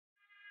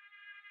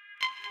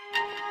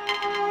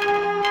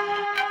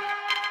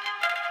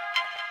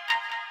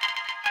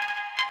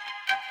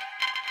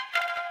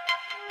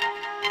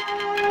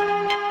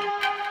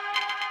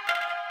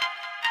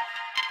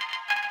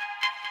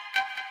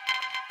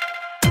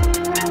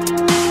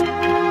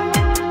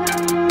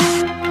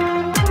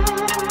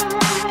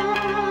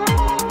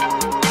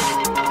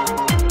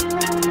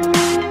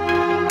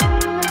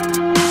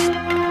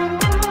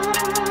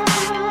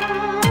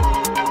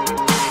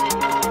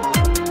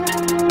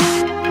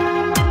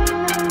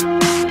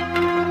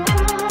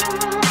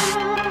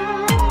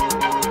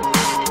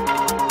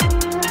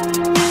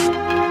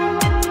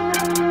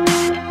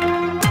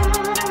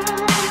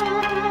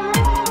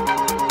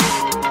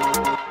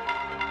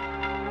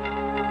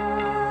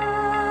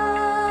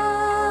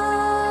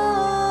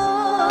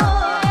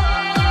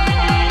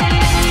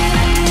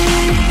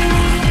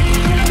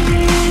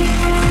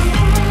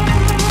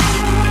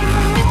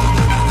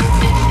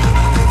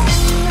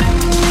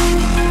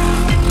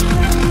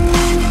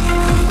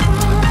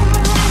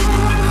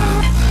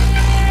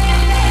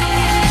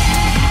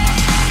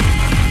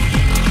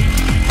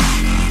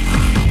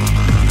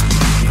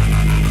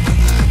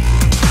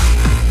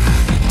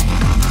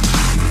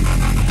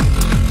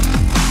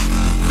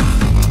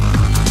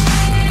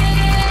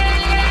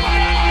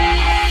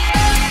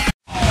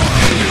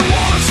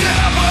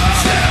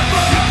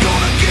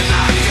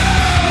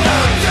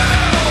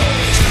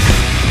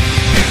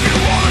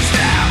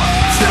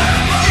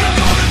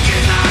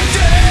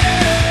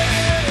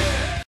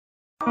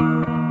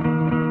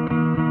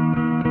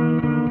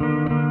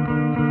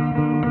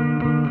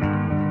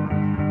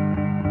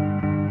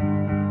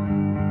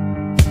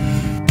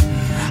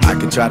I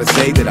can try to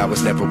say that I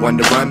was never one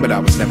to run, but I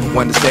was never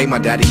one to stay. My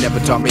daddy never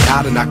taught me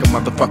how to knock a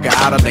motherfucker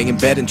out. I lay in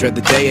bed and dread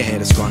the day ahead.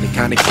 A scrawny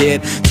kind of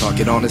kid,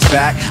 talking on his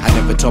back. I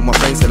never told my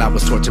friends that I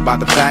was tortured by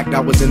the fact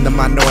I was in the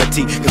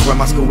minority, cause where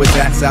my school was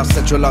at, South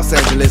Central Los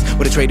Angeles,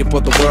 would have traded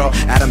for the world.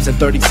 Adams and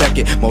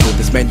 32nd, more with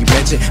this man you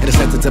mentioned, and a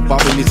sense of ball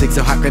music,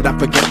 so how could I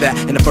forget that?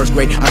 In the first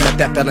grade, I met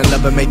that, fell in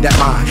love and made that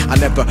mine. I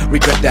never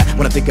regret that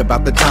when I think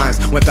about the times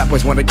when fat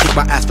boys wanted to kick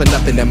my ass for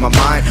nothing, and my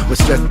mind was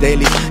stressed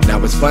daily.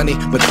 Now it's funny,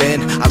 but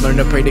then I learned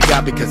to pray to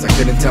God, because I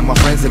couldn't tell my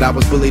friends that I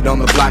was bullied on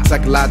the block,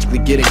 psychologically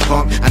getting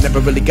punked. I never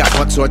really got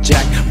once or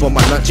jack for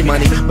my lunch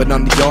money, but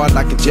on the yard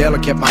like a jail, I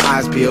kept my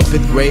eyes peeled.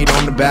 5th grade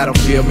on the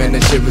battlefield, man,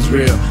 that shit was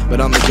real.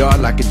 But on the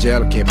yard like a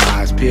jail, I kept my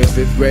eyes peeled.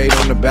 5th grade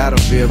on the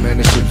battlefield, man,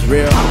 that shit was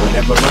real. I would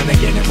never run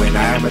again, and when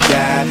I am a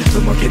dad,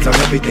 put more kids on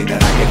everything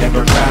that I can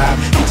never grab.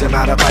 Teach them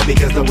how to fight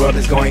because the world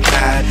is going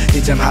mad.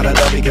 Teach them how to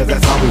love because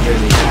that's all we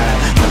really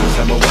had.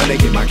 Number one, they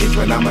get my kids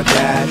when I'm a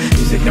dad.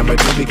 Music number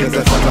 2 because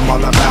that's what I'm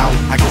all about.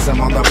 I guess I'm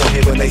on the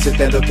forehead when they sit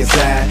there looking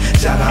sad.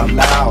 Shout out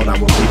loud, I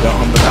will be the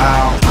on the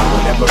loud. I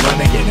will never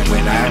run again, and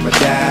when I am a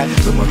dad,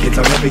 put more kids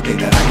on everything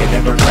that I can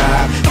never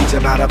grab. Teach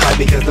them how to fight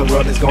because the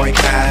world is going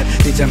mad.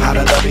 Teach them how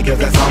to love because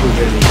that's all we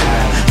really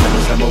have.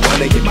 Number one,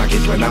 they get my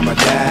kids when I'm a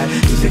dad.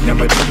 Music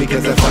number 2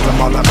 because that's what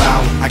I'm all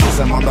about. I guess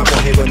I'm on the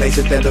forehead when they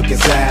sit there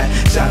looking sad.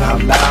 Shout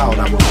out loud,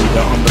 I will be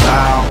the on the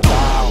loud.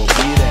 I will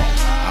be there,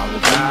 I will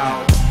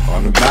bow.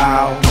 On the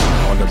bow,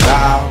 on the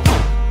bow.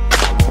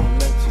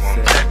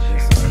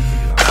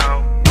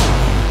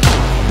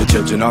 The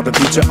children are the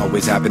future,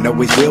 always have and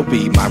always will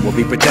be. Mine will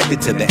be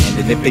protected to the end,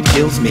 and if it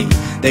kills me,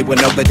 they will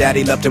know that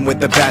daddy loved him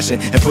with a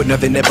passion and put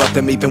nothing above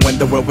them even when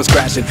the world was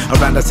crashing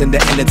around us in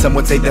the end, and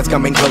someone say that's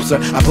coming closer.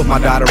 I put my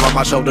daughter on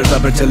my shoulders,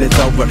 love her till it's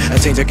over. A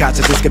change of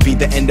consciousness could be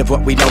the end of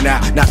what we know now.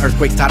 Not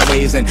earthquakes, tidal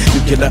waves, and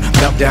nuclear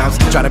meltdowns.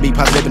 Try to be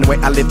positive in the way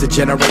I live to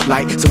generate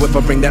light. So if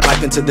I bring that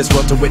life into this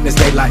world to witness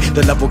daylight,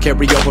 the love will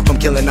carry over from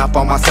killing off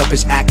all my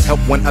selfish acts. Help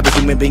one other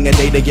human being a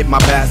day to get my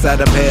past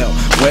out of hell.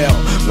 Well,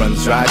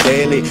 runs dry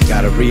daily,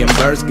 gotta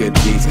reimburse, good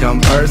deeds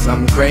come first.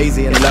 I'm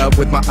crazy in love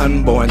with my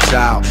unborn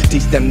child.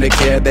 Teach them to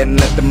care, then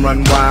let them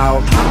run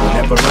wild. I will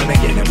never run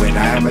again, and when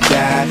I am a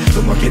dad,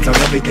 put more kids on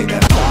everything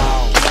that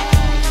I